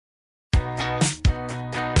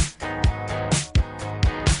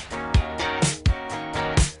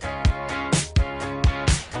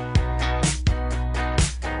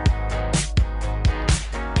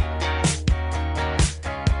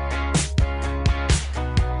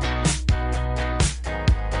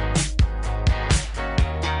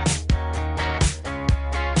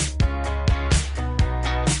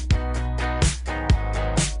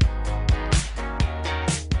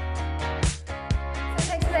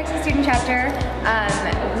Exes student chapter,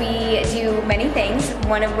 we do many things,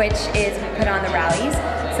 one of which is we put on the rallies,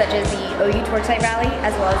 such as the OU Torchlight Rally,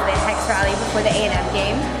 as well as the Hex Rally before the A&M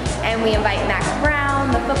game. And we invite Mac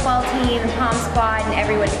Brown, the football team, the Pom Squad, and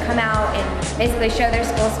everyone to come out and basically show their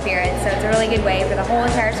school spirit. So it's a really good way for the whole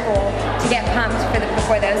entire school to get pumped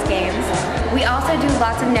before those games. We also do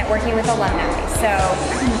lots of networking with alumni. So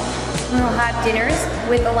we'll have dinners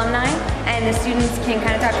with alumni, and the students can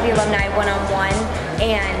kind of talk to the alumni one-on-one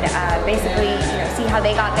and basically see how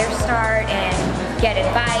they got their start and get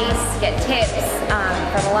advice, get tips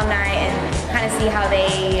from alumni, and kind of see how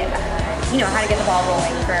they how to get the ball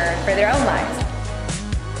rolling for their own lives.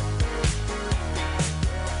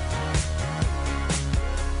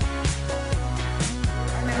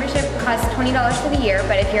 Our membership costs $20 for the year,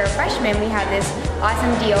 but if you're a freshman, we have this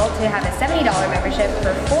awesome deal to have a $70 membership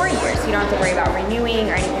for 4 years. So you don't have to worry about renewing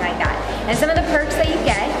or anything like that. And some of the perks that you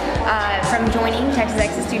get from joining Texas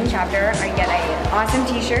Exes Student Chapter are you get an awesome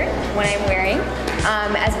t-shirt, one I'm wearing,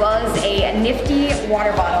 as well as a nifty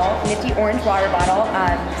water bottle, nifty orange water bottle.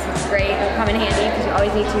 So it's great, it'll come in handy because you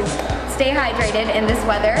always need to stay hydrated in this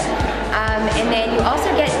weather. And then you also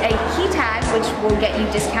get a key tag, which will get you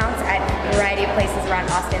discounts at a variety of places around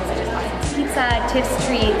Austin, such as Austin's Pizza, Tiff's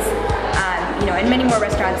Treats, and many more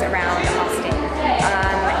restaurants around Austin.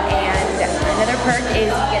 And another perk is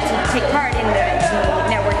you get to take part in the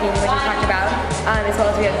networking, which we talked about, as well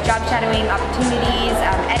as we have job shadowing opportunities,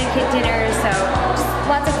 etiquette dinners, so just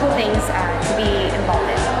lots of cool things